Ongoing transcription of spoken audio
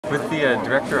With the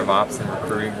Director of Ops and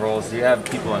recruiting roles, do you have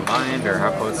people in mind, or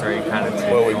how close are you kind of to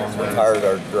Well, we filling those? hired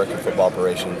our Director of Football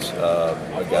Operations, a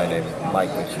guy named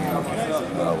Mike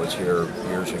McHugh, was here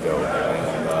years ago,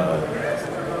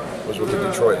 and was with the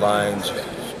Detroit Lions.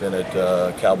 He's been at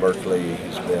Cal Berkeley,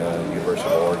 he's been University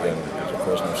of Oregon, he's at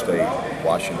Fresno State,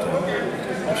 Washington.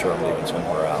 I'm sure I'm leaving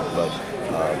somewhere out, but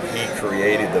he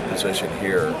created the position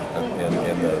here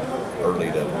in the early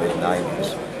to mid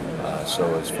 90s. So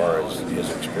as far as his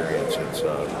experience, it's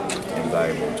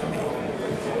invaluable to me.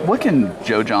 What can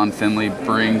Joe John Finley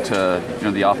bring to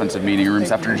the offensive meeting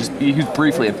rooms after he was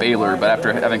briefly at Baylor, but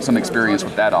after having some experience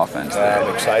with that offense?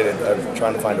 I'm excited. I'm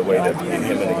trying to find a way to get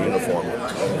him in a uniform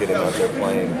and get him out there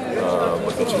playing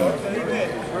because he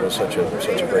was such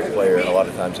a great player, and a lot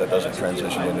of times that doesn't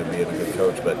transition into being a good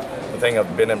coach. But the thing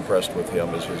I've been impressed with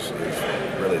him is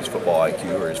really his football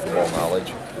IQ or his football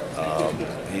knowledge.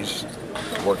 He's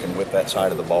working with that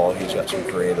side of the ball. He's got some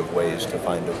creative ways to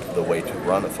find the way to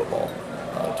run a football,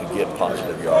 to get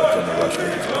positive yards in the rush game.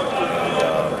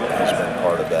 And he's been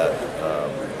part of that.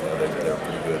 They're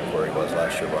pretty good where he was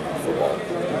last year running football.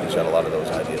 He's got a lot of those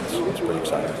ideas. It's pretty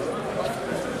exciting.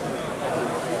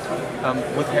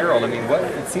 With Harold, I mean,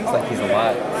 it seems like he's a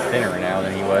lot thinner now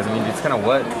than he was. I mean, it's kind of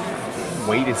what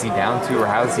weight is he down to, or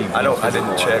how is he? I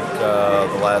didn't check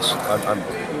the last. I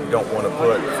don't want to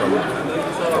put from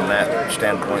that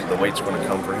standpoint the weight's going to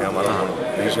come for him. I don't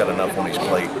want. He's got enough on his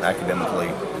plate academically,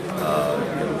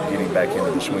 getting back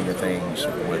into the swing of things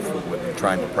with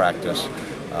trying to practice.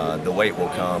 The weight will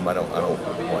come. I don't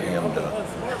want him to.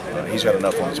 He's got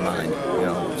enough on his mind,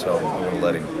 So I'm going to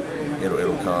let him.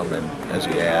 It'll come, and as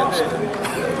he adds, then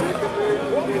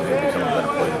he'll become a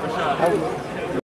better player.